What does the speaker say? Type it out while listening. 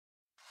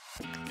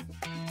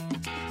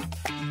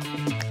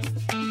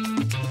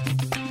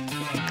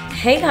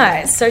Hey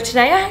guys, so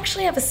today I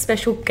actually have a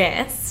special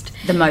guest.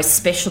 The most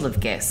special of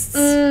guests.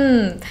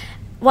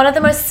 One of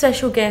the most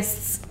special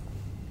guests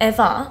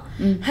ever.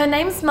 Her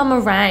name's Mama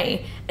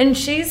Ray, and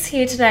she's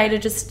here today to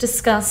just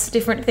discuss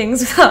different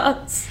things with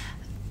us.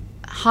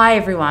 Hi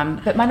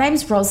everyone, but my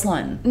name's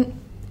Roslyn.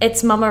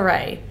 It's Mama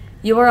Ray.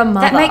 You are a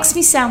mother. That makes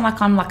me sound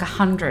like I'm like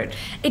 100.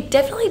 It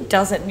definitely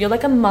doesn't. You're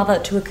like a mother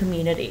to a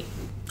community.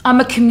 I'm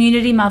a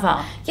community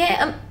mother.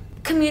 Yeah,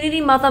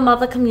 community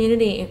mother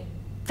community.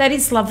 That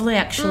is lovely,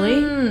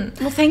 actually.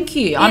 Well, thank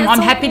you. Yeah, I'm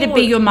it's happy all to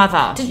be good. your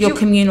mother, Did your you-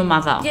 communal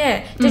mother.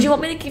 Yeah. Did you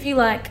want me to give you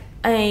like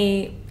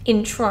a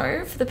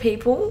intro for the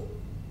people?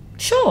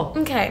 Sure.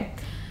 Okay.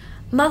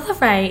 Mother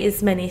Ray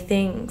is many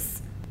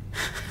things.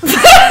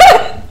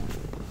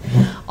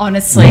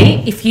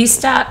 Honestly, if you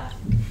start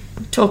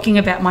talking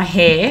about my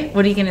hair,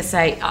 what are you going to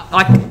say?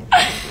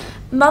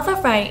 Mother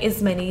Ray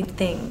is many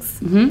things.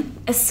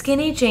 A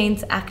skinny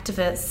jeans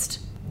activist.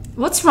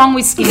 What's wrong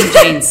with skinny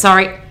jeans?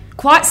 Sorry.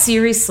 Quite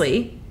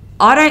seriously,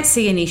 I don't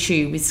see an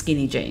issue with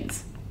skinny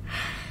jeans.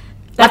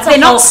 That's Like,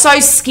 they're a whole- not so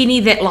skinny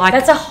that like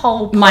That's a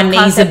whole podcast. my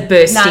knees are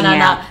bursting No.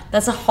 out.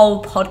 That's a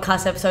whole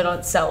podcast episode on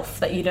itself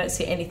that you don't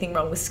see anything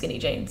wrong with skinny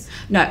jeans.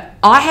 No,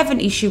 I have an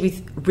issue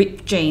with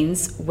ripped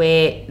jeans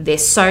where they're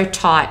so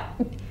tight.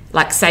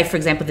 Like, say, for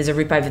example, there's a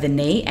rip over the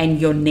knee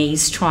and your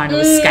knee's trying to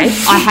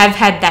escape. I have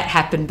had that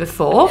happen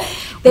before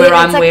where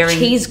I'm like wearing...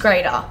 cheese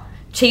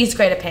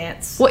grater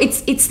pants. Well,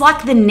 it's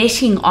like the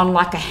netting on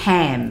like a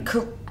ham.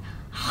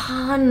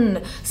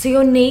 Hun, so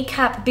your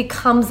kneecap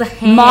becomes a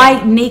ham.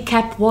 My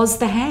kneecap was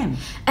the ham.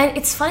 And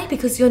it's funny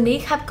because your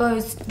kneecap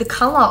goes the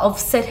colour of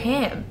said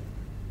ham.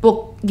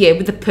 Well, yeah,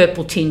 with a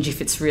purple tinge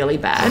if it's really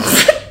bad.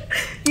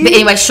 But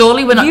anyway,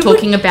 surely we're not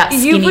talking about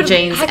skinny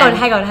jeans.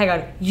 Hang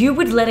on. You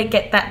would let it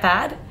get that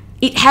bad?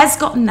 It has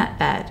gotten that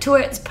bad. To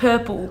where it's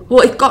purple.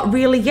 Well, it got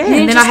really You and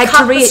then just I had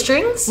cut to the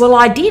strings? Well,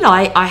 I did.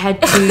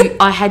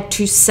 I had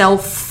to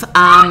self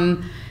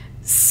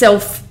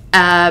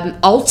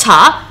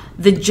alter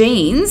the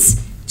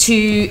jeans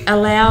to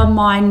allow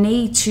my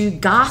knee to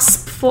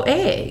gasp for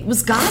air. It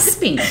was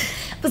gasping.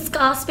 It was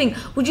gasping.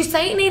 Would you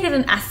say it needed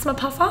an asthma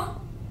puffer?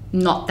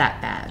 Not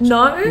that bad.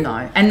 No?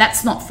 No, and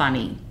that's not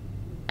funny.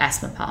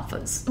 Asthma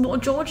puffers. Well,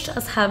 George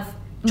does have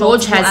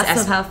George multiple has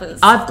asthma puffers.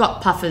 I've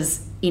got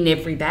puffers in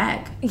every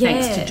bag.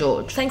 Thanks to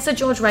George. Thanks to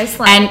George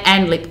Raceland.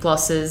 And lip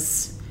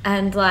glosses.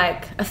 And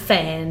like a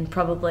fan,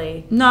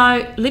 probably.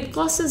 No, lip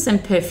glosses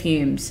and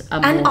perfumes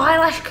are And more.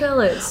 eyelash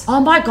curlers. Oh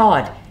my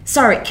God.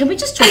 Sorry, can we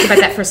just talk about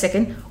that for a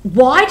second?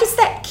 Why does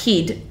that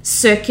kid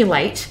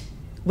circulate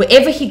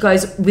wherever he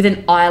goes with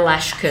an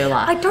eyelash curler?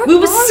 I don't We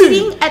were know.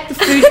 sitting at the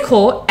food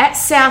court at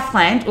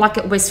Southland, like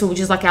at Westfield, which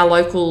is like our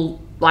local,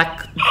 like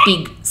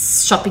big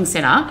shopping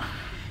centre.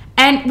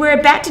 And we're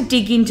about to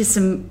dig into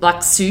some like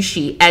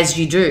sushi, as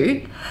you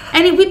do.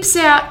 And he whips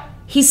out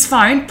his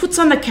phone, puts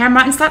on the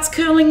camera and starts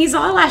curling his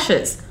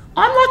eyelashes.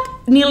 I'm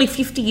like nearly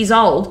 50 years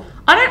old.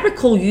 I don't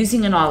recall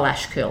using an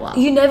eyelash curler.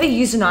 You never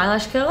used an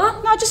eyelash curler?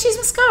 No, I just use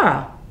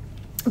mascara.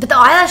 But the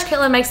eyelash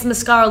curler makes the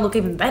mascara look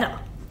even better.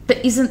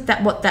 But isn't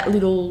that what that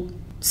little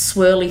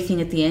swirly thing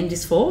at the end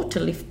is for? To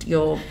lift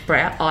your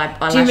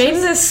eyelashes? Do you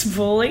mean the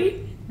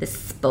spoolie? The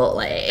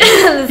spoolie.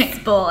 The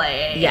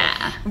spoolie.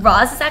 Yeah.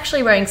 Roz is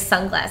actually wearing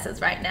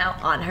sunglasses right now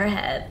on her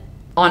head.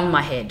 On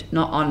my head,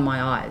 not on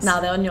my eyes. No,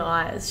 they're on your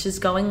eyes. She's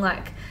going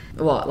like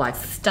What, like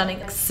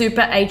stunning,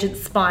 super agent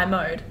spy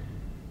mode.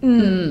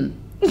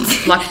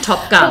 like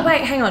Top Gun? Oh,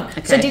 wait, hang on.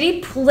 So Okay. did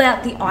he pull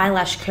out the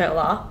eyelash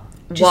curler?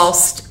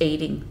 Whilst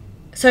eating.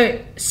 So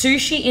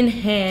sushi in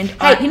hand.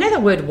 Hey, you know the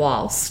word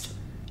whilst?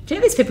 Do you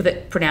know these people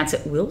that pronounce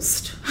it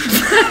whilst?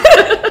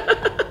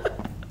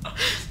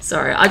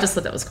 Sorry, I just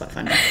thought that was quite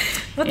funny.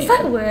 What's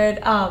that word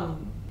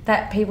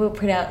that people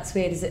pronounce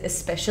weird? Is it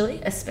especially?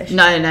 Especially.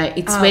 No,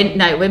 it's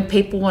when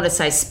people want to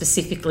say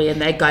specifically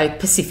and they go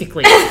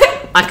pacifically.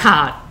 I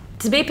can't.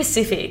 To be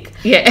Pacific.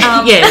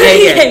 Yeah.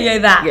 Yeah,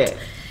 that. Yeah.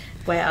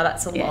 Wow,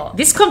 that's a lot.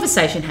 This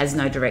conversation has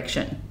no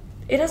direction.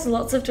 It has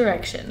lots of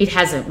direction. It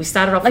hasn't. We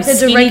started off Like with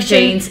the skinny direction-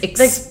 jeans, like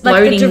the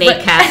exploding dire-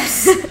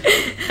 kneecaps.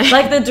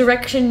 Like the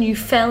direction you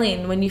fell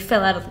in when you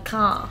fell out of the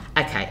car.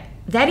 Okay,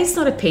 that is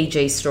not a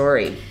PG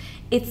story.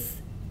 It's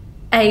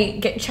a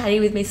get chatty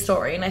with me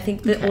story, and I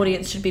think the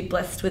audience should be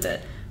blessed with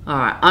it. All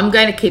right, I'm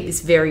going to keep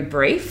this very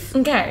brief.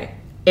 Okay.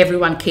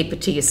 Everyone keep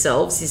it to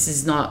yourselves. This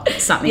is not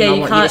something Yeah, I you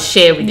want you to can't-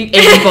 share with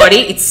everybody.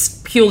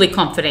 It's purely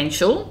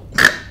confidential,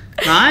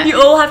 right?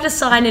 You all have to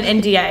sign an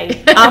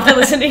NDA after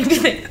listening to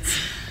this.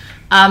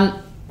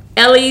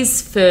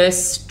 Ellie's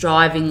first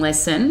driving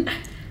lesson,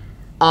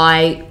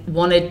 I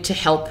wanted to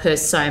help her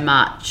so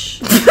much.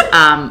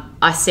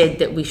 I said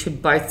that we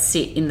should both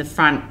sit in the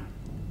front,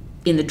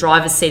 in the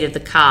driver's seat of the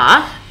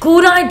car,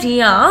 Good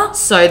idea.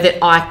 so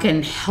that I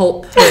can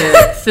help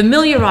her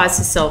familiarise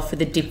herself with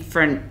the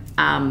different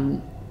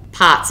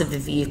parts of the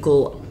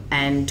vehicle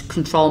and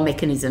control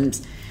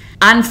mechanisms.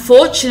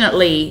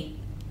 Unfortunately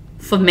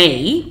for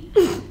me,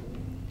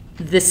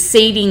 the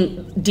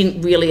seating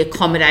didn't really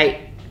accommodate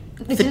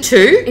for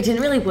two. It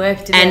didn't really work,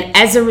 did it? And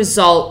as a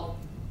result,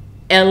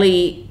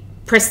 Ellie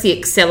pressed the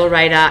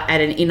accelerator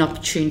at an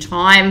inopportune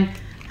time.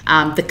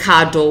 The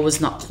car door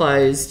was not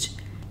closed.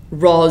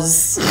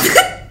 Roz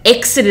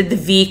exited the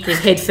vehicle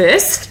head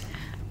first,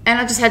 and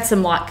I just had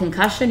some light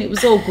concussion. It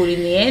was all good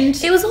in the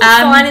end. It was all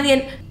fine in the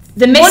end.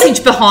 The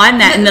message behind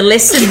that and the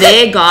lesson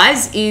there,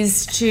 guys,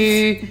 is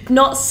to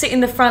not sit in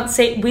the front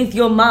seat with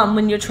your mum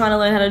when you're trying to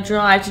learn how to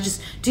drive, to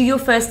just do your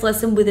first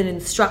lesson with an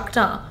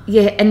instructor.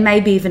 Yeah, and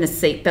maybe even a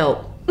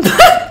seatbelt.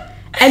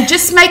 And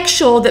just make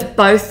sure that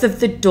both of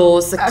the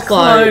doors are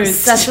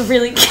closed. That's a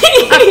really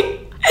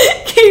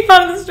key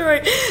part of the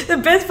story. The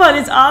best part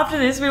is after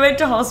this, we went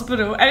to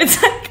hospital and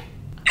it's like...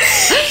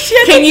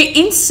 Can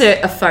you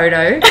insert a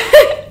photo?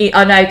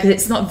 I know, because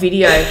it's not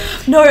video.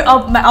 No,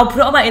 I'll put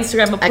it on my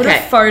Instagram. I'll put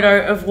a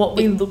photo of what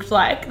we looked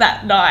like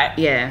that night.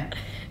 Yeah.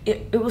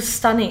 It was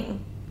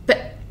stunning.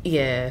 But,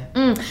 yeah.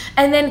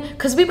 And then,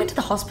 because we went to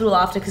the hospital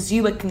after, because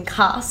you were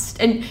concussed,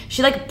 and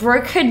she, like,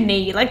 broke her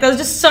knee. Like, there was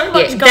just so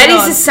much going on. That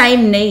is the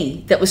same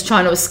knee that was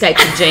trying to escape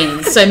the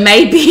genes. So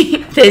maybe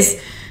there's,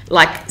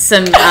 like,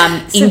 some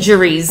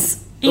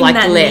injuries, like,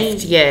 left. Knee.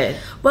 Yeah.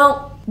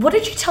 Well, what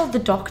did you tell the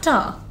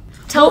doctor?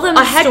 Tell them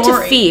the I had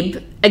story. to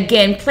fib.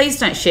 Again, please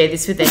don't share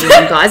this with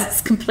anyone, guys.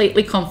 It's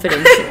completely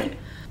confidential.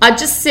 I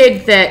just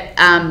said that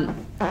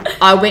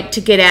I went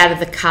to get out of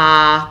the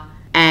car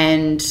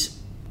and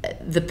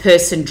the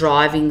person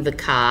driving the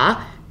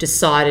car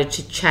decided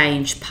to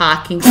change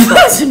parking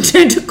spots and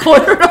turned a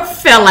corner and I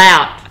fell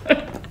out.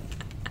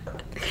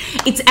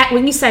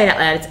 When you say it out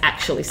loud, it's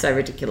actually so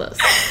ridiculous.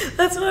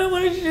 That's why I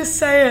wanted you to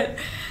say it.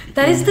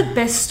 That is the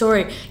best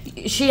story.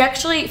 She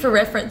actually, for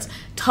reference,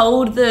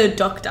 told the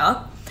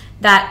doctor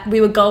that we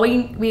were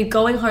going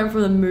home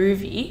from the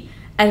movie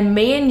and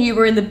me and you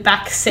were in the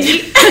back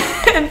seat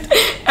and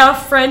our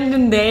friend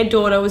and their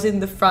daughter was in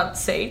the front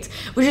seat,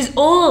 which is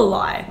all a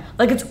lie.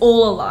 Like, it's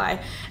all a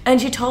lie.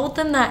 And she told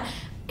them that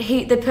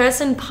the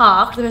person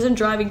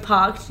driving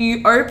parked,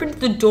 you opened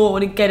the door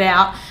to get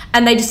out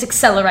and they just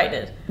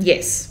accelerated.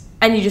 Yes.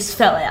 And you just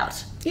fell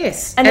out.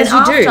 Yes, and as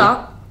then you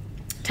after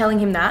telling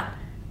him that,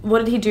 what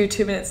did he do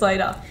 2 minutes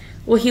later?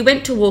 Well, he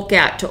went to walk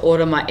out to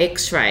order my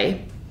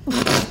x-ray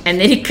and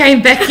then he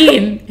came back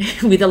in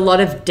with a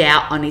lot of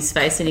doubt on his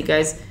face and he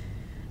goes,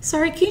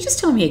 sorry, can you just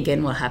tell me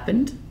again what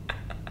happened?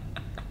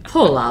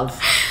 Poor love.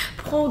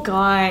 Poor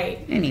guy.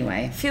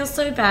 Anyway. Feel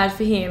so bad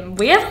for him.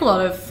 We have a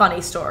lot of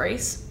funny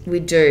stories. We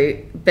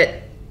do,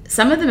 but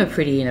some of them are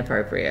pretty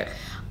inappropriate.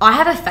 I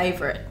have a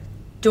favourite.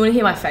 Do you want to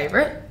hear my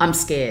favourite? I'm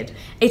scared.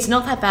 It's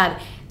not that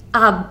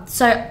bad.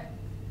 So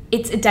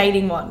it's a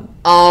dating one.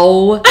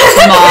 Oh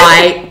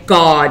my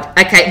God.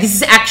 Okay, this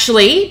is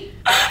actually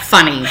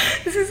funny.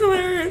 This is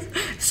hilarious.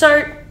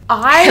 So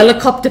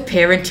Helicopter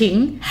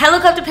parenting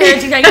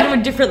going to a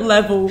different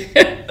level.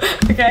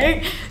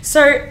 Okay?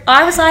 So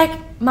I was like,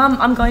 Mum,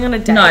 I'm going on a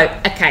date.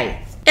 No,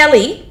 okay.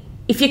 Ellie,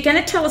 if you're going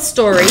to tell a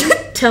story,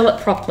 tell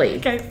it properly.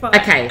 Okay, fine.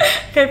 Okay,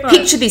 fine.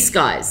 Picture this,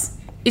 guys.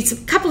 It's a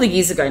couple of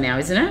years ago now,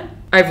 isn't it?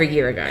 Over a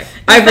year ago.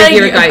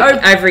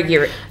 Over a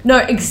year. No,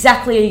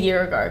 exactly a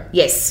year ago.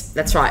 Yes,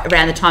 that's right.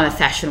 Around the time of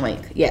Fashion Week.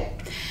 Yeah.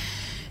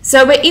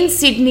 So we're in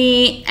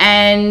Sydney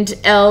and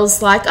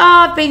Elle's like,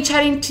 I've been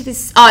chatting to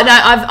this... Oh,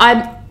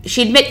 no,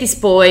 she'd met this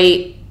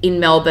boy in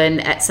Melbourne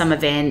at some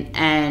event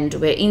and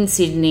we're in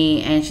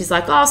Sydney and she's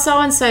like,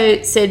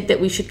 so-and-so said that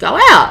we should go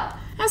out.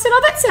 I said,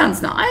 that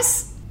sounds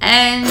nice.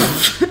 And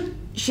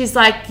she's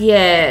like,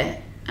 yeah.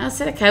 I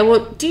said, okay,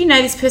 well, do you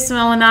know this person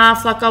well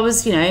enough? Like, I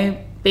was,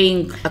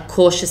 being a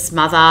cautious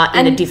mother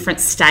in a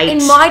different state.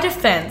 In my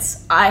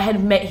defence, I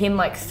had met him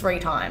like 3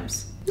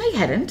 times. No, you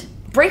hadn't.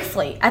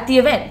 Briefly, at the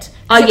event.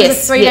 Oh, yes. It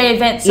was a 3-day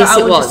event, so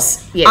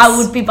yes, I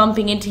would be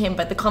bumping into him,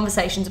 but the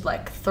conversations were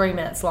like 3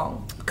 minutes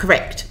long.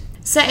 Correct.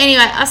 So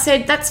anyway, I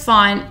said, that's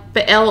fine,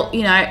 but Elle,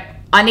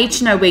 I need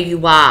to know where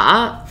you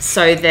are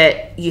so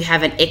that you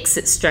have an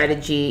exit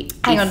strategy.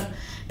 Hang on.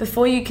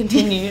 Before you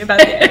continue about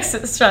the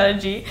exit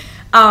strategy,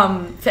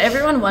 for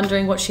everyone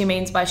wondering what she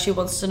means by she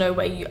wants to know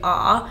where you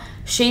are,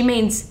 she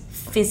means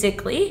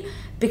physically,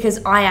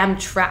 because I am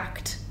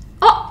tracked.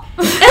 Oh,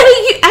 Ellie,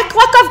 you act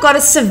like I've got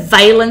a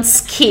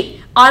surveillance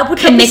kit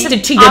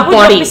connected to your body. I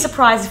would not be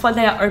surprised if one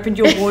day I opened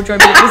your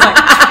wardrobe and it was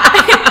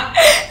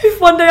like... if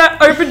one day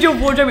I opened your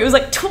wardrobe, it was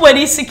like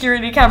 20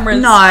 security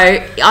cameras. No,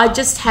 I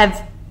just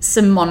have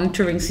some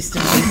monitoring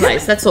systems in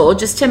place, that's all,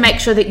 just to make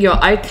sure that you're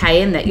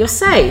okay and that you're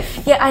safe.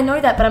 Yeah, I know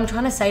that, but I'm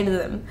trying to say to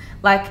them,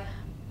 like...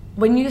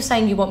 When you're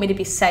saying you want me to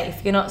be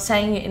safe, you're not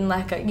saying it in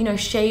like a,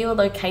 share your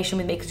location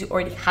with me because you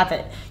already have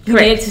it. You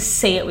Correct. need to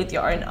see it with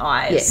your own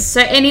eyes. Yes.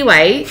 So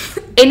anyway,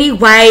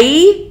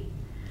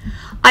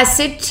 I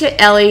said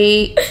to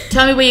Ellie,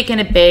 tell me where you're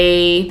going to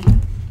be.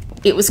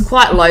 It was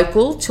quite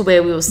local to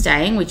where we were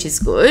staying, which is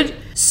good.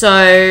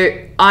 So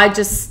I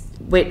just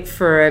went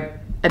for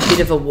a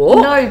bit of a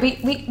walk. No,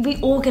 we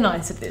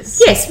organised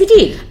this. Yes, we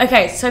did.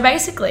 Okay, so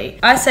basically,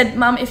 I said,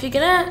 Mum, if you're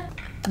going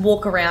to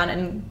walk around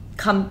and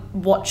come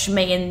watch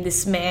me and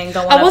this man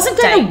go on I wasn't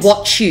going to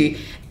watch you.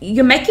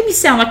 You're making me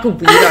sound like a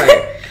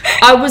weirdo.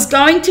 I was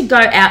going to go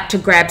out to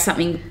grab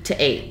something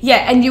to eat.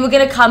 Yeah, and you were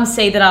going to come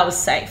see that I was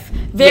safe.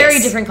 Very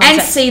different concept.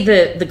 And see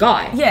the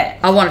guy. Yeah.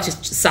 I wanted to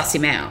suss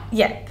him out.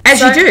 Yeah.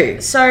 As you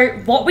do. So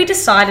what we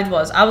decided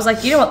was, I was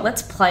like, you know what,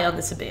 let's play on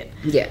this a bit.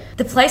 Yeah.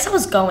 The place I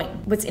was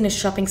going was in a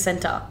shopping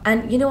centre.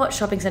 And you know what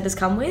shopping centres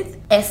come with?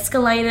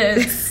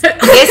 Escalators.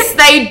 Yes,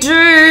 they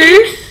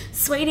do.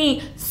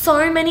 Sweetie,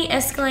 so many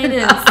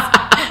escalators.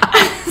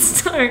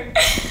 So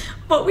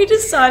what we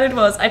decided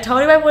was, I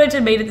told him I wanted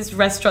to meet at this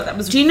restaurant that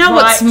was Do you know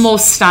what's more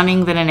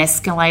stunning than an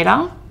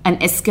escalator?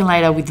 An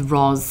escalator with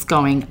Roz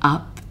going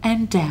up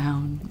and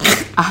down,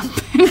 up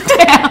and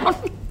down.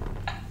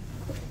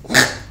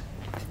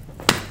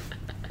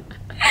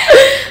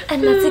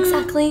 And that's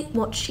exactly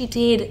what she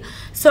did.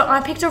 So I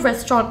picked a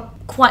restaurant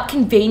quite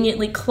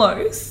conveniently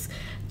close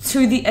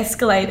to the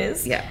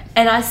escalators. Yeah.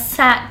 And I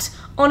sat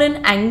on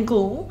an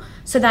angle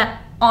so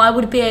that I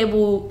would be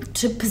able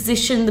to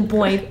position the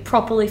boy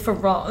properly for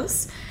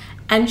Roz.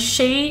 And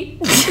she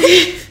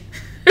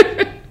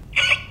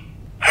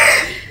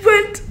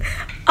went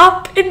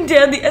up and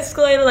down the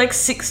escalator like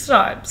 6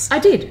 times. I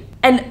did.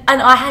 And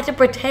I had to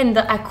pretend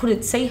that I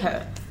couldn't see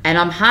her. And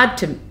I'm hard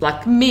to,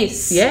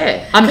 Miss.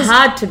 Yeah. I'm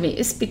hard to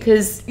miss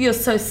because... You're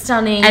so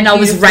stunning. And I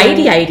was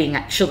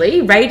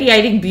beautiful.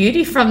 radiating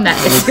beauty from that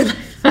escalator.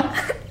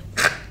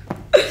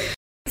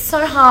 It's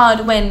so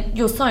hard when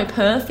you're so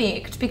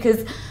perfect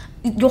because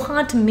you're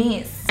hard to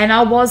miss. And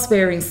I was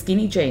wearing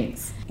skinny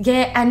jeans.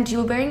 Yeah, and you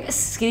were wearing a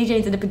skinny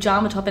jeans and a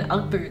pajama top and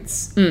Ugg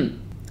boots.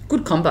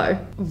 Good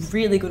combo.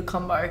 Really good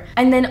combo.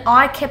 And then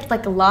I kept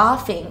like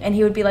laughing and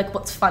he would be like,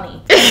 what's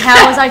funny? And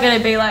how was I going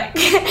to be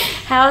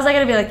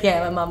like, yeah,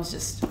 my mum's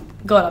just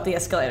gone up the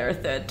escalator a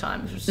 3rd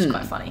time, which was just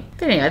quite funny.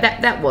 But anyway,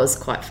 that was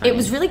quite funny. It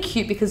was really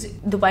cute because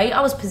the way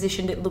I was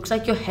positioned, it looked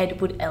like your head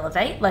would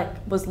elevate, like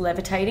was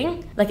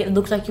levitating. Like it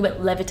looked like you were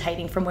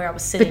levitating from where I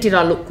was sitting. But did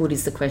I look good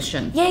is the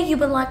question. Yeah, you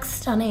were like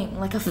stunning,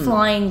 like a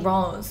flying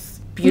rose.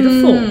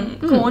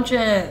 Beautiful.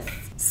 Gorgeous.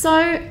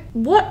 So,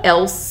 what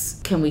else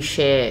can we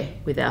share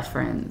with our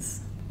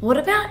friends? What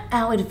about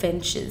our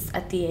adventures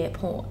at the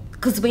airport?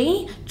 Because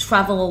we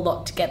travel a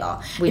lot together.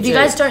 We If do. you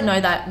guys don't know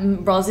that,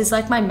 Roz is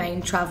like my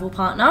main travel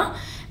partner.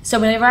 So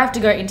whenever I have to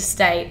go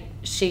interstate,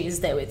 she is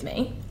there with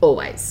me.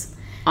 Always.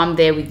 I'm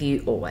there with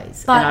you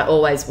always. But- and I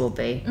always will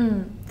be.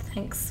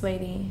 Thanks,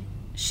 sweetie.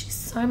 She's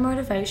so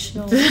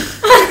motivational.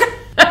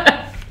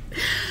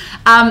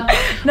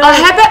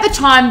 How about the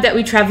time that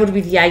we travelled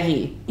with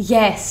Yayi?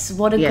 Yes,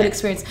 what a Yeah. good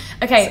experience.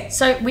 Okay,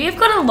 so we have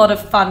got a lot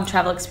of fun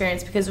travel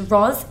experience because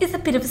Roz is a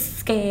bit of a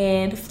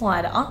scared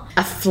flyer.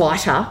 A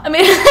flighter. I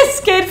mean, a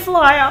scared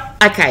flyer.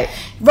 Okay.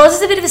 Roz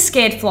is a bit of a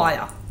scared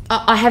flyer.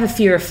 I have a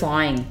fear of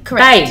flying.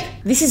 Correct. Babe,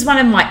 this is one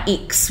of my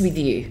icks with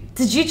you.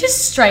 Did you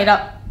just straight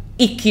up...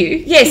 Ick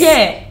you? Yes.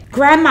 Yeah.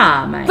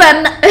 Grandma, mate.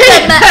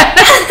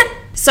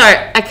 So,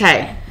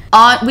 okay.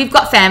 We've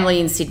got family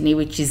in Sydney,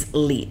 which is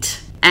lit.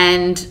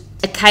 And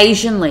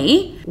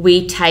occasionally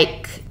we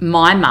take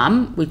my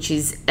mum, which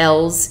is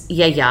Elle's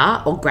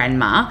yaya or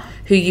grandma,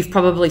 who you've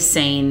probably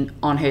seen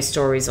on her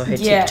stories or her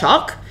Yeah.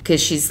 TikTok,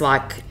 because she's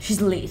like, She's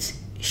lit.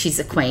 she's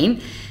a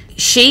queen.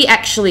 She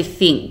actually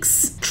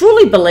thinks,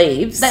 truly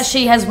believes That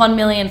she has 1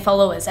 million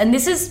followers. And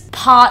this is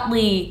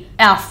partly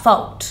our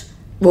fault.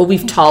 well,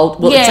 we've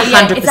told, well, Yeah, it's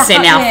yeah, 100% it's a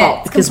our yeah, fault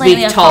it's because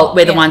completely we've our told, fault,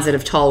 we're the yeah. ones that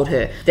have told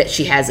her that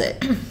she has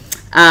it.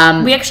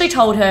 We actually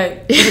told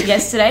her was it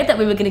yesterday that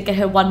we were going to get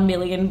her 1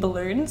 million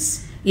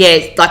balloons.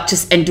 Yeah, like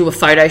just and do a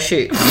photo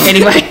shoot.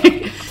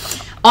 Anyway.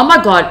 Oh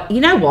my God, you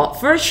know what?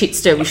 For a shit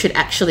stir, we should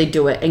actually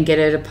do it and get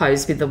her to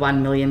pose with the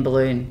 1 million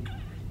balloon.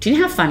 Do you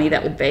know how funny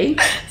that would be?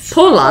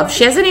 Poor love.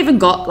 She hasn't even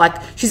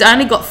got, she's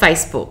only got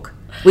Facebook,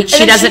 which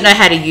she And then doesn't know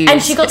how to use.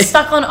 And she got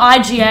stuck on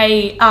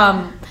IGA,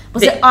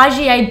 it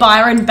IGA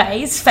Byron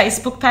Bay's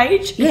Facebook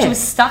page? And Yeah. she was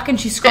stuck and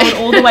she scrolled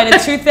all the way to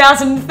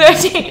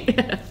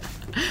 2013.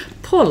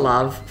 Poor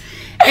love.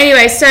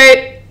 Anyway, so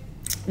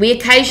we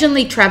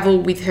occasionally travel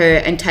with her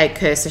and take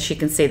her so she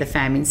can see the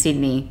fam in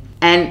Sydney.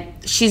 And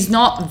she's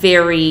not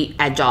very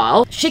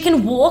agile. She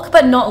can walk,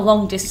 but not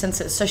long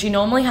distances. So she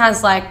normally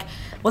has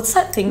what's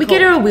that thing We called?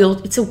 get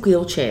her it's a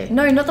wheelchair.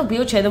 No, not the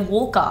wheelchair, the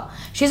walker.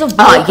 She has a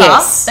walker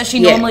yes. that she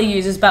Yeah. normally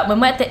uses, but when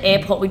we're at the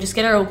airport, we just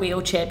get her a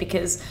wheelchair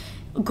because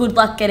good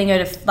luck getting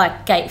her to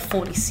gate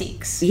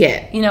 46.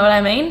 Yeah, You know what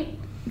I mean?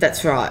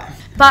 that's right.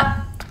 But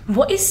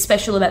what is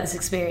special about this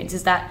experience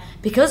is that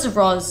because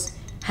Roz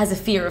has a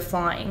fear of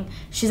flying,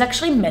 she's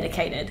actually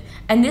medicated,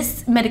 and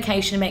this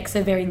medication makes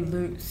her very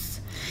loose.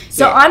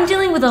 So Yeah. I'm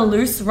dealing with a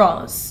loose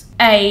Roz,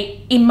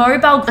 a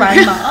immobile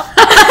grandma.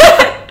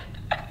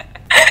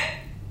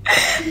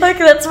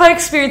 That's my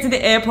experience at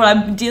the airport.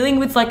 I'm dealing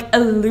with a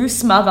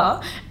loose mother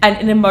and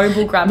an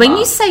immobile grandma. When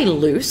you say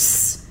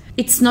loose,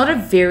 it's not a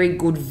very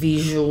good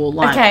visual.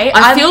 Okay,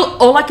 I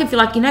can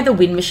feel the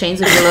wind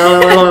machines.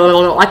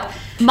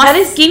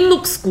 My skin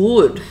looks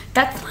good.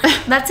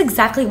 That's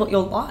exactly what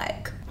you're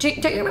like.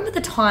 Don't you remember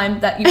the time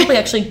that you probably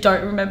actually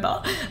don't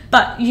remember,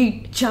 but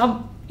you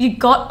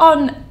got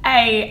on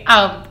a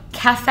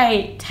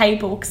cafe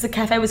table because the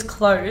cafe was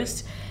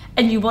closed,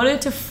 and you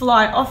wanted to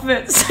fly off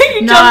it, so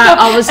you No, jumped off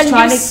I was and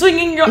trying you were to-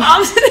 swinging your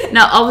arms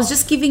No, I was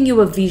just giving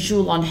you a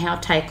visual on how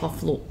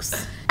takeoff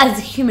looks. as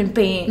a human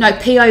being. No,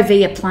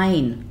 POV a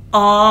plane.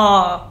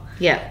 Oh,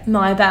 Yeah.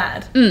 my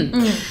bad.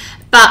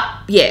 But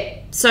yeah,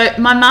 so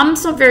my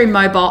mum's not very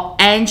mobile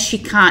and she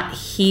can't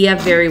hear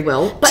very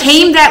well. But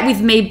Team that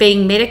with me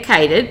being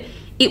medicated,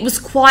 it was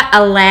quite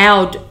a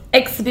loud.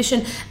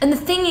 Exhibition. And the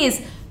thing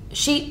is,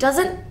 she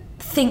doesn't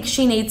think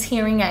she needs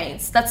hearing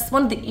aids. That's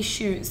one of the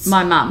issues.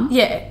 My mum?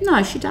 Yeah.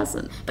 No, she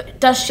doesn't. But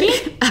does she?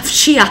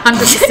 She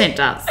 100%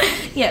 does.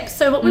 Yeah.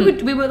 So what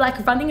we were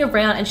like running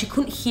around and she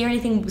couldn't hear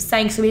anything we were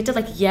saying, so we had to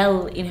like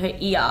yell in her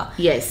ear.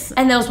 Yes.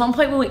 And there was one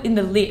point we were in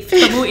the lift.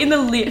 But we were in the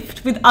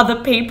lift with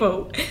other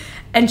people.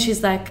 And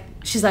she's like,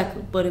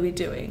 what are we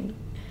doing?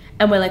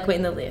 And we're like, we're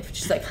in the lift.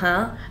 She's like,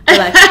 huh? We're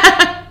like,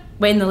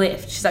 we're in the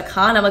lift. She's like,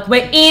 huh? And I'm like,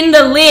 we're in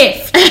the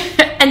lift.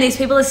 And these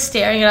people are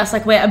staring at us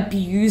like we're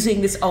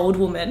abusing this old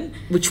woman.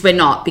 Which we're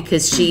not,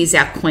 because she's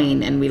our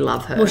queen and we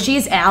love her. Well, she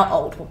is our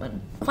old woman.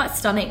 Quite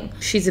stunning.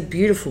 She's a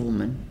beautiful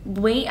woman.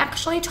 We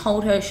actually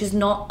told her she's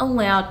not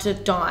allowed to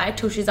die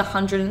till she's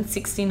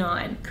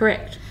 169.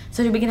 Correct.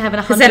 So we can have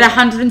an Because 100. at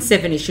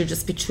 170, she'll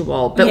just be too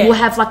old. But Yeah. we'll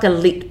have like a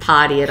lit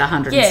party at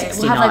 169. Yeah,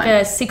 we'll have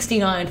like a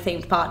 69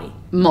 themed party.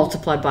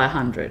 multiplied by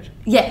 100.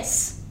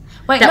 Yes.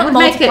 Wait, That not would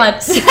make multiplied.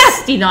 it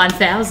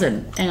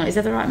 69,000. Hang on, is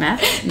that the right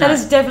math? No. That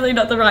is definitely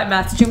not the right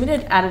maths. Do you want me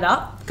to add it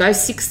up? Go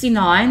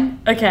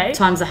 69 Okay.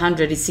 times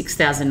 100 is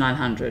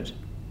 6,900.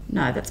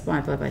 No, that's by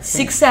 10.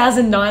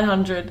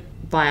 6,900.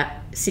 By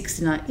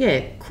 69.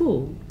 Yeah,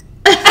 cool.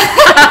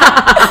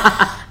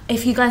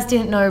 If you guys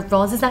didn't know,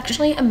 Roz is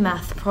actually a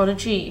math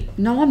prodigy.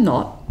 No, I'm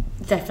not.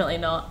 Definitely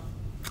not.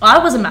 I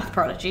was a math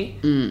prodigy.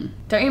 Don't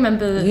you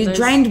remember You those-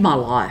 drained my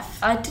life.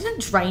 I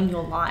didn't drain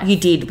your life. You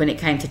did when it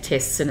came to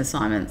tests and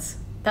assignments.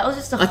 That was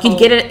just a Like whole...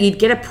 you'd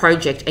get a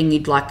project and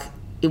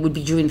it would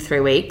be due in 3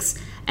 weeks,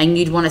 and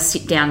you'd want to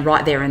sit down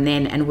right there and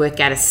then and work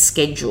out a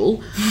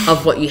schedule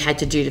of what you had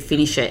to do to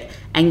finish it,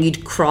 and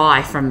you'd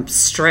cry from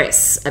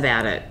stress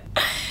about it.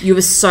 You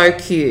were so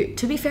cute.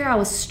 To be fair, I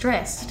was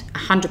stressed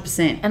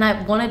 100%. and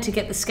I wanted to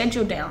get the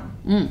schedule down.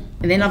 And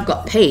then I've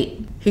got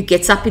Pete, who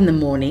gets up in the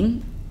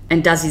morning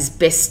and does his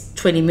best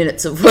 20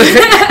 minutes of work.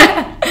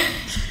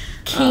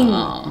 King.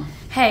 Oh.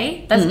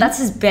 Hey, that's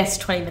his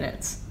best 20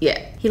 minutes. Yeah,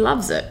 he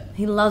loves it.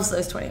 He loves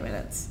those 20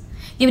 minutes.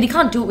 Yeah, but he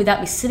can't do it without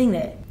me sitting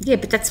there. Yeah,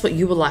 but that's what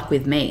you were like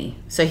with me.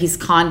 So he's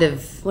kind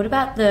of... What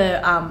about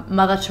the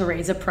Mother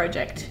Teresa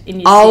project in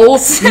Year Oh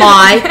 6?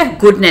 my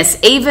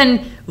goodness.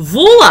 Even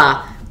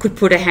Vula could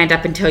put her hand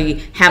up and tell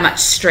you how much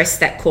stress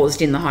that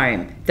caused in the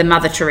home. The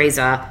Mother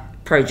Teresa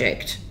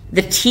project.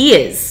 The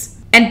tears.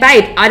 And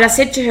babe, I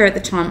said to her at the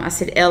time, I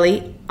said,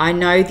 Ellie, I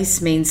know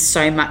this means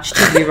so much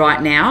to you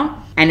right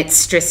now, and it's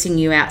stressing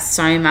you out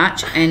so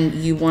much, and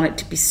you want it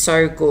to be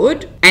so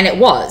good. And it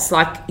was.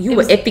 Like, you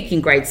were epic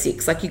in grade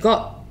 6. Like, you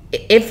got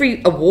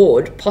every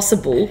award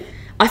possible.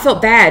 I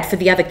felt bad for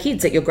the other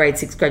kids at your grade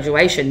 6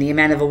 graduation, the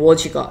amount of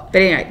awards you got.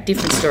 But anyway,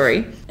 different story.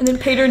 And then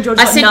Peter and George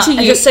I got said none. to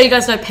And you- just so you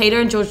guys know, Peter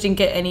and George didn't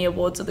get any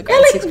awards at the grade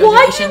Ellie, 6 why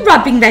graduation. are you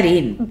rubbing that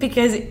in?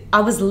 Because I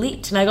was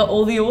lit and I got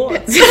all the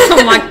awards.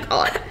 Oh my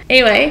God.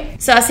 Anyway,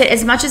 so I said,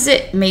 as much as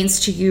it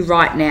means to you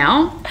right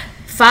now,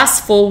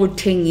 fast forward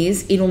 10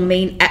 years, it'll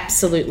mean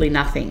absolutely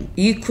nothing.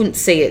 You couldn't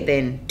see it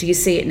then. Do you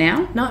see it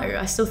now? No,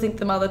 I still think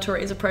the Mother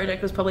Teresa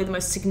project was probably the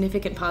most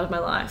significant part of my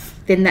life.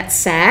 Then that's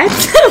sad,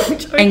 I'm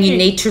joking. and you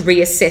need to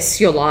reassess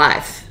your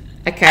life,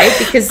 okay?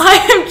 Because I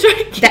am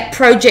joking. that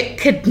project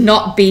could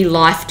not be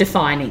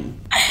life-defining.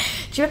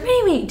 Do you remember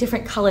how many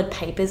different coloured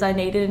papers I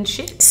needed and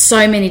shit?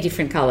 So many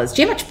different colours.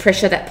 Do you know how much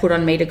pressure that put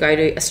on me to go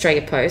to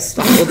Australia Post,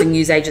 like, or the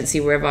news agency,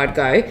 wherever I'd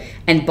go,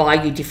 and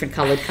buy you different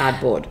coloured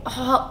cardboard?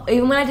 Oh,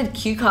 even when I did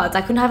cue cards,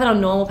 I couldn't have it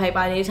on normal paper.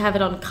 I needed to have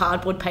it on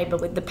cardboard paper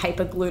with the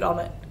paper glued on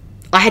it.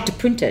 I had to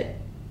print it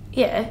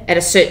Yeah. at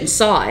a certain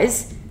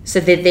size so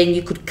that then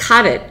you could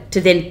cut it to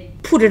then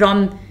put it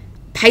on,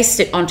 paste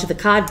it onto the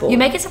cardboard. You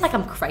make it sound like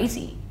I'm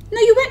crazy. No,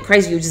 you weren't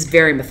crazy. You were just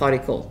very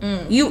methodical.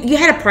 You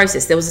had a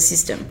process. There was a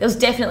system. There was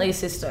definitely a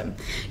system.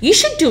 You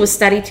should do a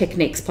study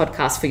techniques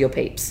podcast for your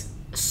peeps.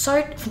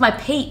 So, for my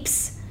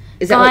peeps.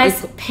 Is that what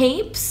guys, you-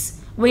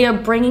 peeps, we are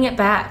bringing it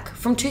back.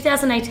 From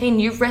 2018,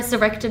 you've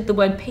resurrected the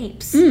word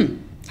peeps.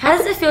 How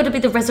does it feel to be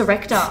the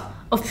resurrector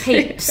of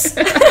peeps?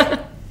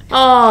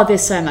 Oh,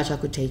 there's so much I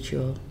could teach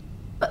you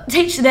all.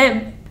 Teach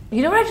them.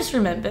 You know what I just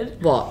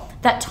remembered? What?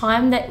 That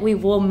time that we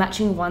wore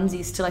matching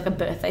onesies to like a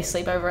birthday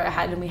sleepover I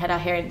had and we had our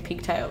hair in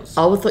pigtails.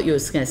 I thought you were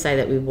going to say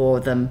that we wore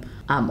them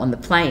on the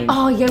plane.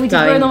 Oh, yeah, we did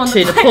going wear them on the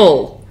to plane.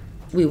 Nepal.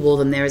 We wore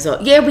them there as well.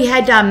 Yeah, we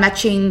had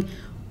matching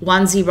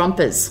onesie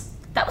rompers.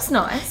 That was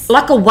nice.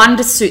 Like a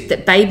wonder suit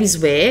that babies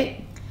wear,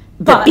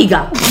 but But-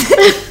 bigger.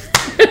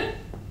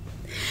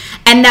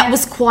 And that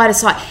was quite a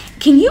sight.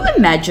 Can you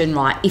imagine,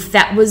 right, if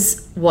that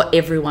was what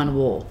everyone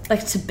wore?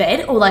 Like to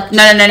bed or like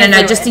No,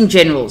 everywhere? just in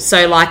general.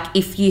 So, like,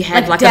 if you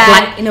had like a dad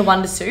black... in a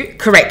wonder suit.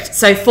 Correct.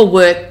 So, for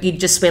work, you'd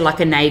just wear like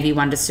a navy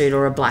wonder suit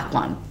or a black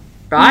one,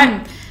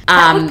 right?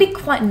 That would be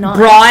quite nice.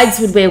 Brides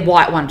would wear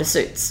white wonder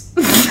suits.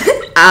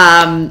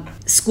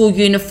 school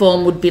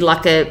uniform would be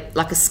like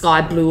a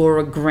sky blue or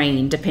a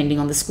green, depending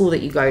on the school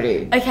that you go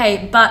to.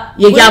 Okay, but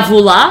Your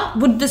Yavula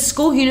would the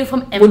school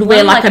uniform emblem would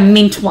wear like a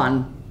mint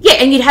one. Yeah,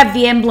 and you'd have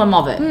the emblem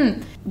of it.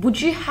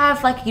 Would you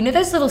have like, you know,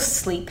 those little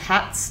sleep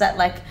hats that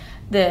like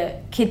the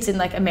kids in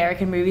like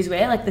American movies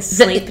wear, like the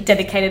sleep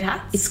dedicated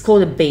hats? It's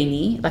called a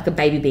beanie, like a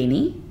baby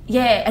beanie.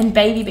 Yeah, and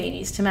baby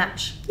beanies to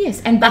match.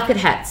 Yes, and bucket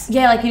hats.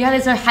 Yeah, like, you know,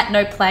 there's no hat,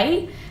 no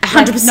play.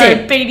 100%. Like,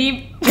 no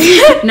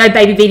beanie. No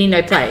baby beanie,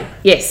 no play.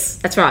 Yes,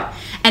 that's right.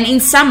 And in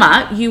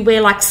summer, you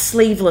wear like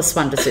sleeveless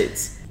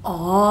wondersuits.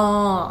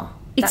 Oh.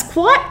 It's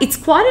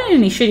quite an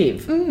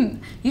initiative.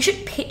 You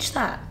should pitch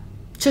that.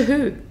 To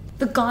who?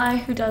 The guy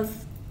who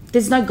does.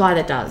 There's no guy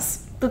that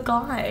does. The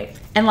guy.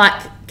 And like,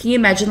 can you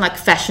imagine like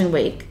Fashion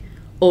Week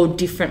or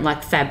different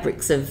like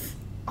fabrics of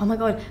Oh my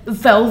god,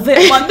 velvet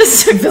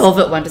wondersuits.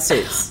 velvet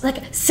wondersuits?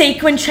 Like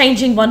sequin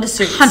changing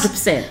wondersuits.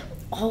 100%.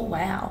 Oh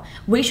wow.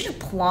 We should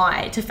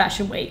apply to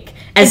Fashion Week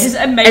As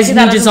make new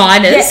that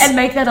designers. Yeah, and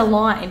make that a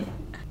line.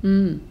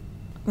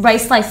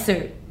 Race lace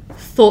suit.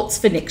 Thoughts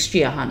for next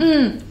year,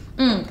 hun.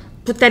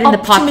 Put that in the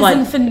Optimism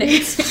pipeline. for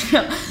next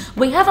year.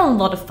 We have a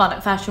lot of fun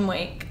at Fashion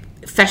Week.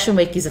 Fashion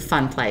Week is a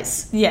fun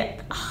place.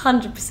 Yeah,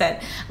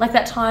 100%. Like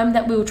that time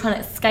that we were trying to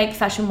escape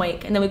Fashion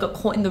Week and then we got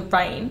caught in the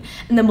rain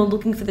and then we're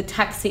looking for the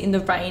taxi in the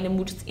rain and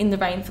we're just in the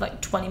rain for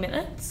like 20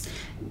 minutes.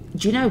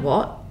 Do you know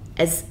what?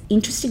 As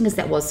interesting as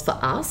that was for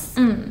us,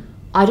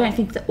 I don't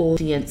think the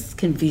audience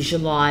can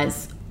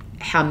visualise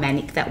how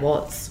manic that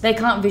was. They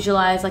can't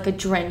visualise like a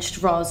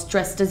drenched Roz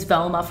dressed as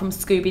Velma from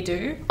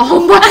Scooby-Doo.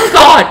 Oh my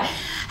God.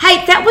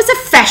 Hey, that was a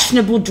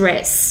fashionable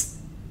dress.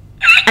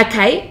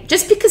 Okay?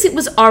 Just because it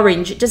was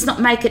orange, it does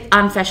not make it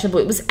unfashionable.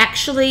 It was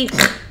actually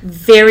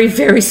very,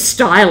 very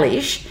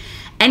stylish.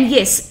 And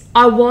yes,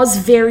 I was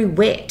very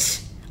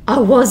wet. I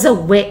was a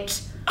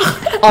wet,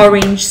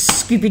 orange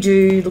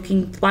Scooby-Doo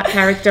looking like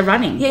character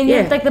running. Yeah, and you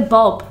had like the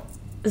bob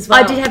as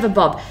well. I did have a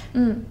bob.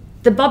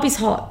 The bob is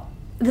hot.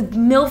 The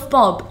MILF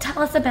bob.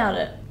 Tell us about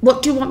it.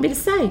 What do you want me to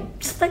say?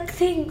 Just like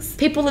things.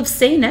 People have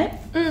seen it.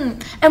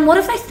 And what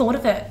if they thought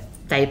of it?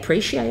 They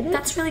appreciate it.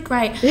 That's really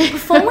great.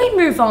 Before we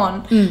move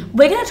on,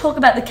 we're going to talk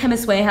about the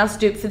Chemist Warehouse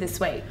dupe for this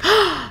week.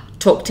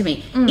 Talk to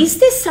me. Is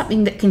there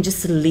something that can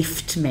just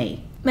lift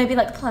me? Maybe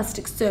like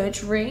plastic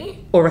surgery.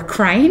 Or a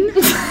crane?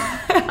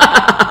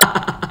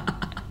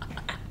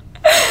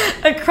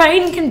 A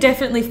crane can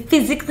definitely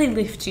physically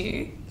lift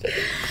you.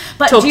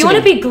 But Talk do you to want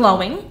to me. be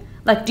glowing?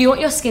 Like, do you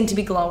want your skin to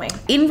be glowing?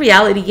 In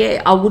reality,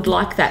 yeah, I would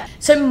like that.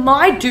 So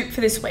my dupe for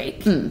this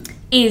week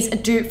is a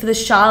dupe for the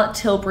Charlotte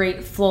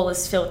Tilbury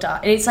Flawless Filter.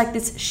 And it's like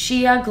this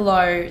sheer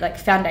glow, like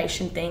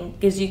foundation thing,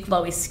 gives you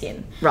glowy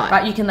skin.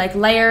 Right. You can like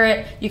layer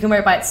it, you can wear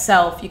it by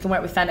itself, you can wear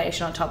it with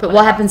foundation on top. But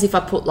what happens if I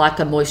put like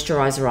a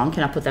moisturiser on?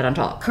 Can I put that on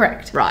top?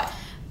 Correct. Right.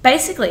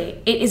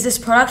 Basically, it is this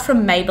product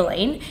from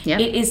Maybelline. Yeah.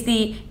 It is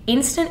the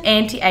Instant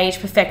Anti-Age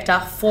Perfector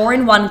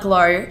 4-in-1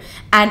 Glow,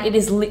 and it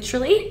is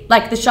literally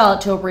like the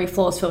Charlotte Tilbury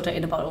Flawless Filter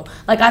in a bottle.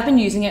 Like, I've been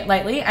using it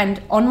lately,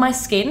 and on my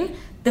skin,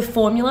 the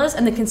formulas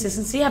and the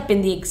consistency have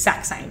been the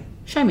exact same.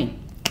 Show me.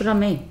 Put it on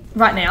me.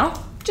 Right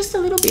now? Just a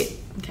little bit.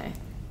 Okay.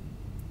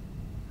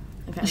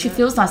 She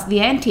feels nice. The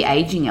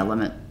anti-aging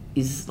element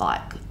is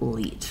like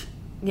lit.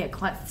 Yeah,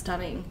 quite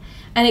stunning.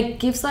 And it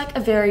gives like a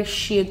very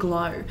sheer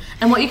glow.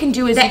 And what you can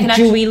do is That you can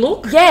dewy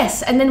look?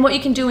 Yes, and then what you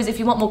can do is if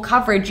you want more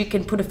coverage, you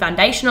can put a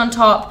foundation on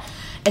top.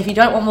 If you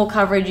don't want more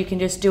coverage, you can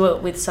just do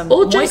it with some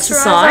All jokes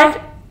moisturizer.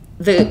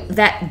 aside,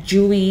 that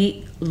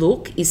dewy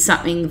look is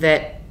something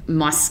that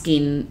my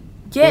skin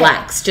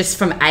lacks. Just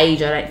from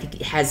age, I don't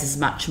think it has as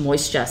much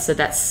moisture. So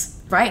that's...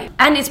 Right.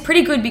 And it's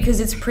pretty good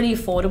because it's pretty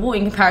affordable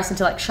in comparison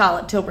to like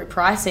Charlotte Tilbury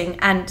pricing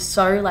and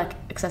so like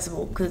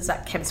accessible because it's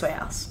at Chemist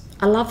Warehouse.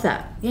 I love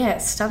that. Yeah,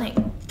 it's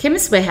stunning.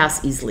 Chemist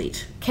Warehouse is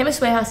lit.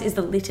 Chemist Warehouse is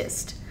the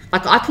littest.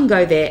 Like, I can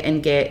go there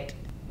and get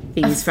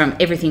things from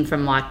everything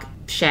from like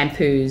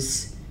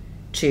shampoos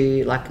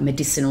to like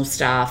medicinal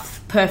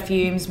stuff.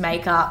 Perfumes,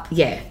 makeup.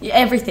 Yeah.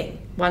 Everything.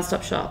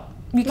 One-stop shop.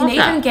 You can Love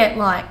even that. get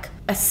like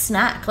a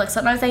snack. Like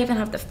sometimes they even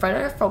have the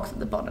Freddo frogs at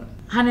the bottom.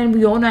 Honey,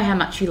 we all know how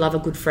much you love a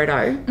good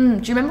Freddo. Do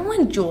you remember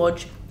when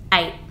George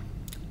ate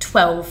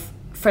 12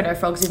 Freddo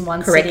frogs in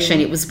one Correction,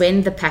 sitting? it was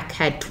when the pack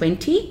had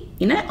 20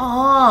 in it.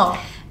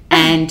 Oh.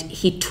 And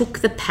he took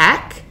the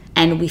pack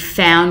and we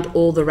found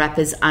all the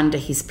wrappers under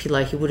his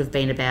pillow. He would have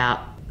been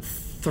about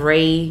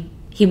 3.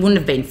 He wouldn't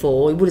have been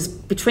 4. He was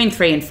between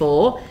 3 and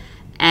 4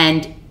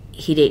 and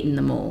he'd eaten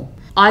them all.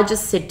 I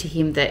just said to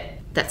him that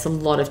that's a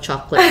lot of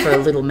chocolate for a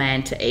little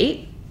man to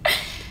eat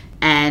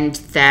and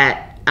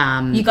that...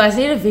 You guys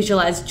need to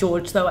visualize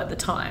George though at the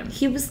time.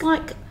 he was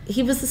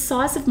the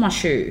size of my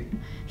shoe.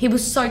 He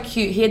was so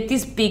cute. He had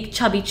these big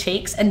chubby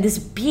cheeks and this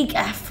big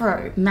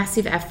afro.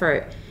 Massive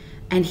afro.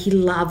 And he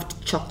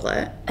loved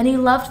chocolate. And he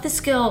loved this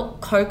girl,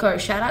 Coco.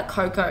 Shout out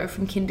Coco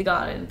from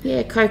kindergarten.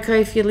 Yeah, Coco,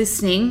 if you're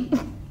listening,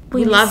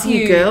 we miss love you,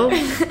 you. girl.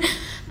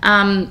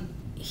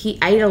 He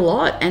ate a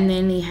lot and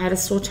then he had a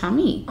sore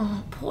tummy.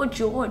 Oh, poor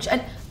George.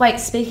 And wait,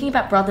 speaking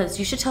about brothers,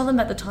 you should tell them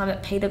about the time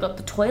that Peter got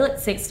the toilet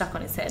seat stuck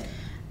on his head.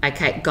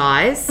 Okay,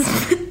 guys,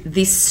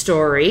 this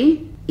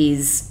story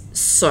is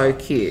so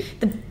cute.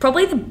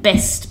 Probably the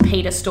best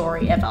Peter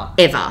story ever.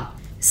 Ever.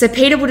 So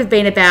Peter would have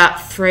been about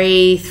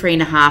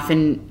 3.5,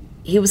 and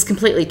he was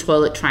completely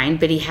toilet trained,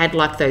 but he had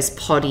like those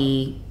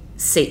potty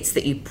seats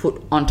that you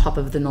put on top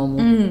of the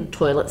normal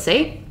toilet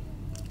seat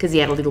because he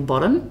had a little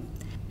bottom.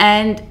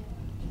 And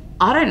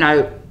I don't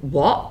know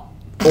what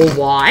or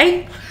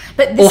why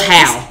But or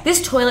how.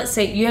 This toilet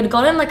seat, you had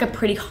gotten like a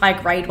pretty high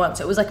grade one,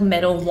 so it was like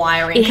metal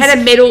wiring. It had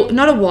a metal,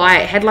 not a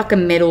wire, it had like a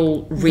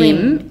metal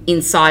rim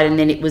inside, and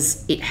then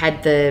it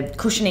had the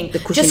cushioning. The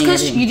cushioning. Just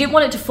because you didn't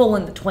want it to fall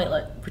in the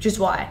toilet, which is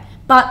why.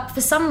 But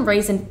for some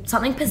reason,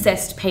 something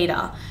possessed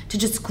Peter to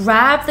just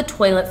grab the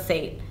toilet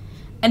seat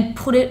and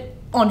put it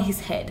on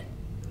his head.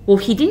 Well,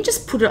 he didn't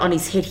just put it on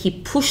his head, he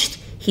pushed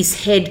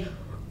his head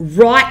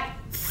right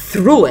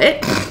through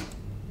it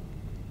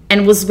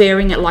and was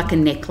wearing it like a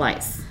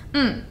necklace.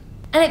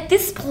 And at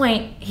this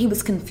point, he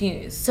was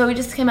confused. So he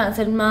just came out and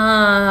said,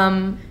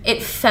 Mum,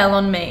 it fell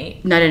on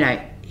me.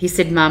 No. He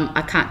said, Mum,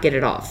 I can't get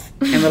it off.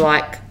 And we're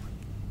like,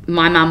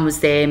 my mum was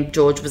there and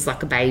George was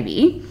like a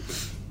baby.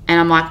 And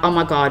I'm like, oh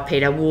my God,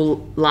 Peter, we're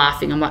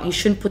laughing. I'm like, you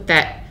shouldn't put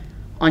that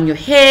on your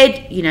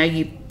head. You know,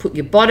 you put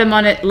your bottom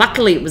on it.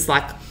 Luckily, it was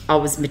like I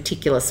was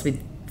meticulous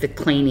with the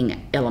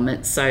cleaning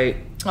element. So...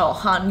 Oh,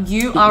 hun,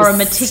 you are a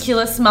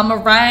meticulous Mama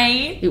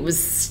Ray. It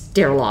was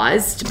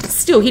sterilised. But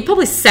still, he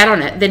probably sat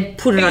on it, then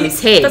put it on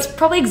his head. That's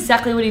probably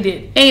exactly what he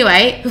did.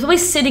 Anyway. He was probably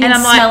sitting and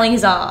smelling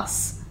his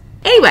ass.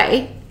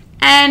 Anyway,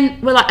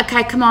 and we're like,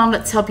 okay, come on,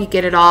 let's help you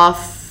get it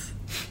off.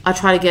 I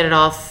try to get it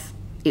off.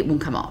 It won't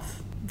come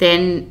off.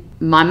 Then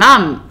my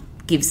mum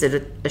gives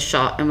it a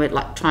shot, and we're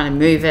like trying to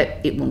move it.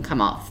 It won't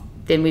come off.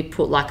 Then we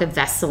put like a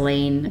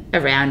Vaseline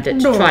around it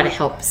to try to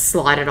help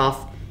slide it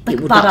off. Like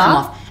it would butter? not come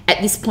off.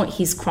 At this point,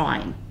 he's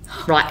crying,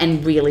 right,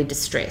 and really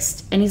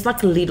distressed. And he's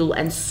like little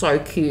and so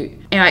cute.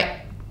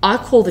 Anyway, I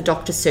call the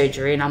doctor's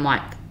surgery and I'm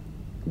like,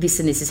 this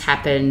and this has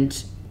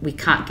happened. We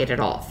can't get it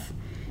off.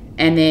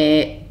 And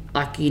they're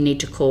like, you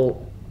need to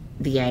call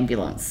the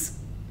ambulance.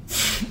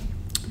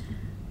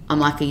 I'm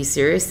like, are you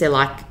serious? They're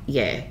like,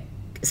 yeah,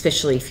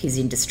 especially if he's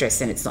in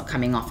distress and it's not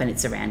coming off and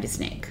it's around his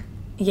neck.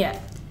 Yeah.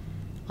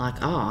 Like,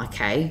 oh,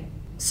 okay.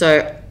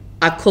 So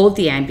I called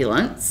the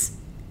ambulance.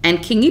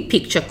 And can you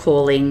picture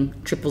calling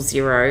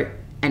 000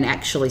 and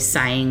actually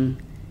saying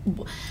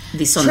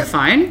this on the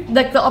phone?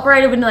 Like the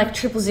operator would be like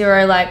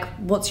 000, like,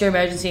 what's your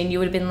emergency? And you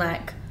would have been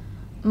like,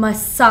 my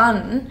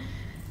son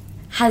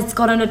has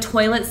gotten a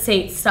toilet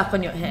seat stuck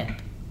on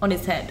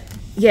his head.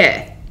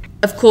 Yeah.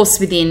 Of course,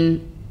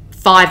 within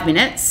 5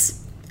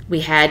 minutes, we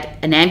had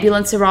an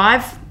ambulance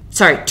arrive.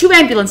 Sorry, 2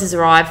 ambulances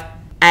arrive,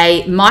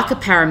 a Micah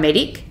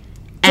paramedic.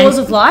 Jaws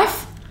of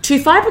life? 2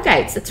 fire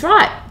brigades, that's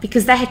right,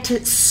 because they had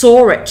to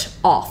saw it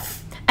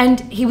off. And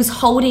he was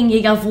holding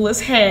Yagavula's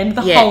hand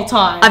the whole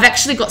time. I've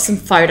actually got some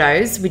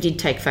photos. We did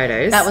take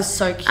photos. That was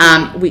so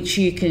cute. Which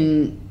you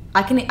can...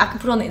 I can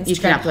put on the Instagram. You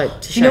can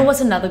upload to Do you know what's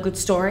another good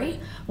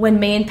story? When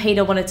me and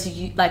Peter wanted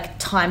to like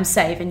time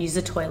save and use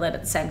the toilet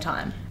at the same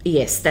time.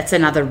 Yes, that's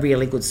another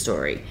really good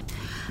story.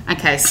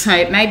 Okay,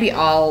 so maybe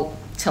I'll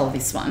tell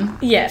this one.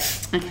 Yeah.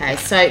 Okay,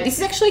 so this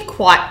is actually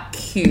quite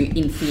cute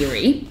in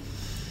theory.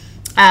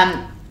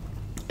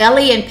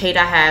 Ellie and Peter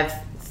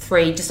have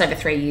just over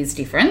 3 years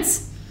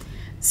difference.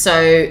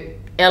 So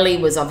Ellie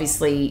was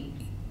obviously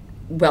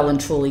well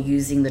and truly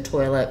using the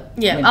toilet.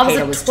 Yeah, when I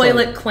Peter was a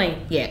toilet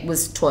queen. Yeah,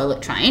 was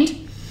toilet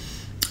trained.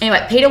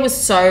 Anyway, Peter was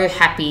so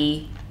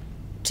happy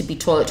to be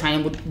toilet trained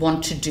and would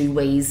want to do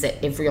wheeze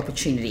at every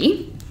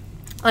opportunity.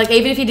 Like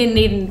even if he didn't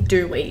even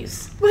do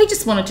wheeze. Well, he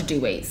just wanted to do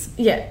wheeze.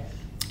 Yeah.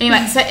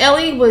 Anyway, so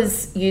Ellie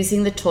was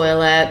using the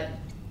toilet,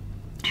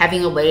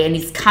 having a wee, and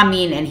he's come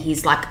in and he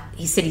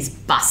said he's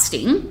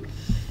busting.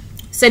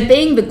 So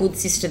being the good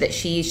sister that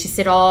she is, she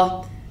said,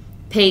 oh,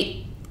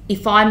 Pete,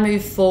 if I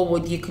move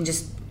forward, you can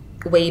just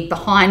wee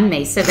behind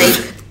me. So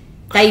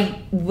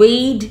they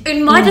weed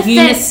in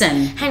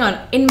unison. Hang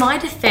on. In my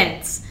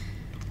defense,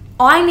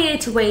 I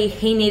needed to wee,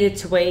 he needed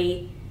to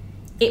wee.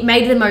 It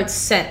made the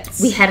most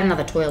sense. We had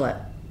another toilet.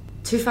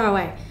 Too far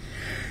away.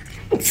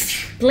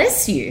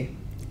 Bless you.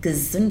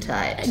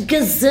 Gesundheit.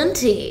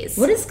 Gesundties.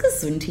 What does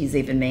Gesundties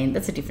even mean?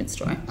 That's a different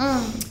story.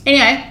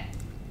 Anyway,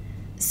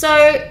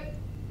 so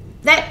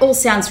that all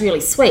sounds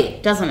really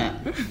sweet, doesn't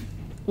it?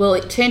 Well,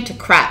 it turned to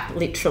crap,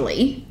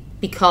 literally,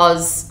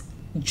 because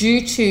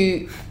due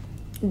to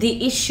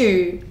the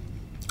issue...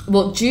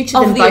 Well, due to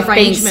them both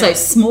being so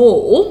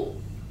small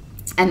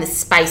and the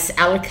space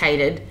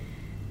allocated,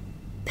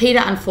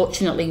 Peter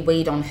unfortunately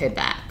weed on her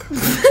back.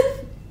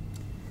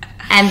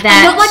 And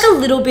not like a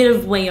little bit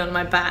of wee on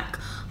my back.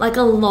 Like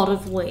a lot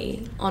of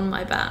wee on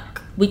my back.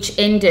 Which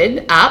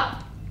ended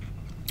up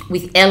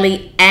with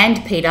Ellie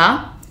and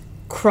Peter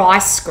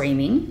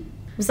screaming.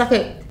 It was like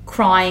a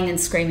crying and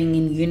screaming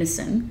in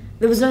unison.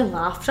 There was no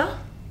laughter?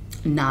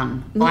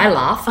 None. I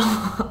laughed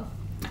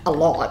a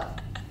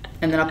lot.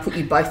 And then I put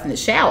you both in the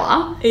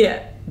shower.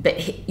 Yeah.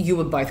 But you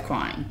were both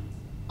crying.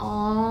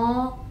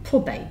 Aww. Poor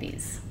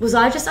babies. Was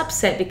I just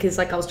upset because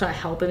like I was trying to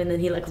help him and then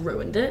he like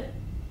ruined it?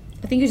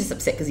 I think you're just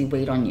upset because he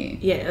weed on you.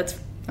 Yeah, that's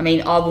I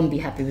mean, I wouldn't be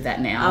happy with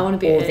that now. I want to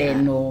be or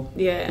then, or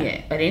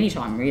yeah. at any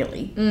time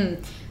really.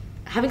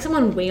 Having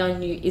someone wee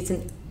on you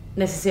isn't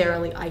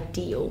necessarily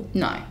ideal.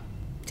 No,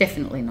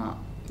 definitely not.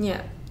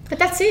 Yeah. But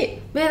that's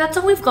it. Yeah, that's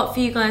all we've got for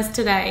you guys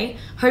today.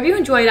 Hope you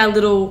enjoyed our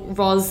little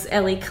Roz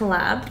Ellie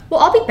collab. Well,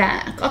 I'll be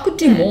back. I could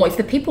do more. If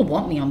the people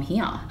want me, I'm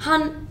here.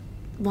 Hun,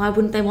 why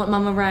wouldn't they want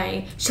Mama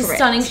Ray? She's Correct.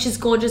 stunning, she's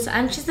gorgeous,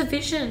 and she's a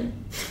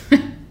vision.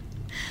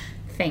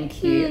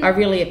 Thank you. I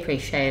really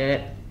appreciate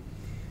it.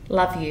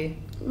 Love you.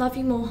 Love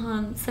you more,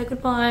 hun. Say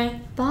goodbye.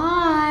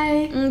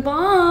 Bye.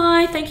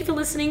 Bye. Thank you for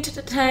listening to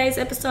today's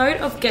episode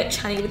of Get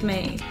Chatty with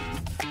Me.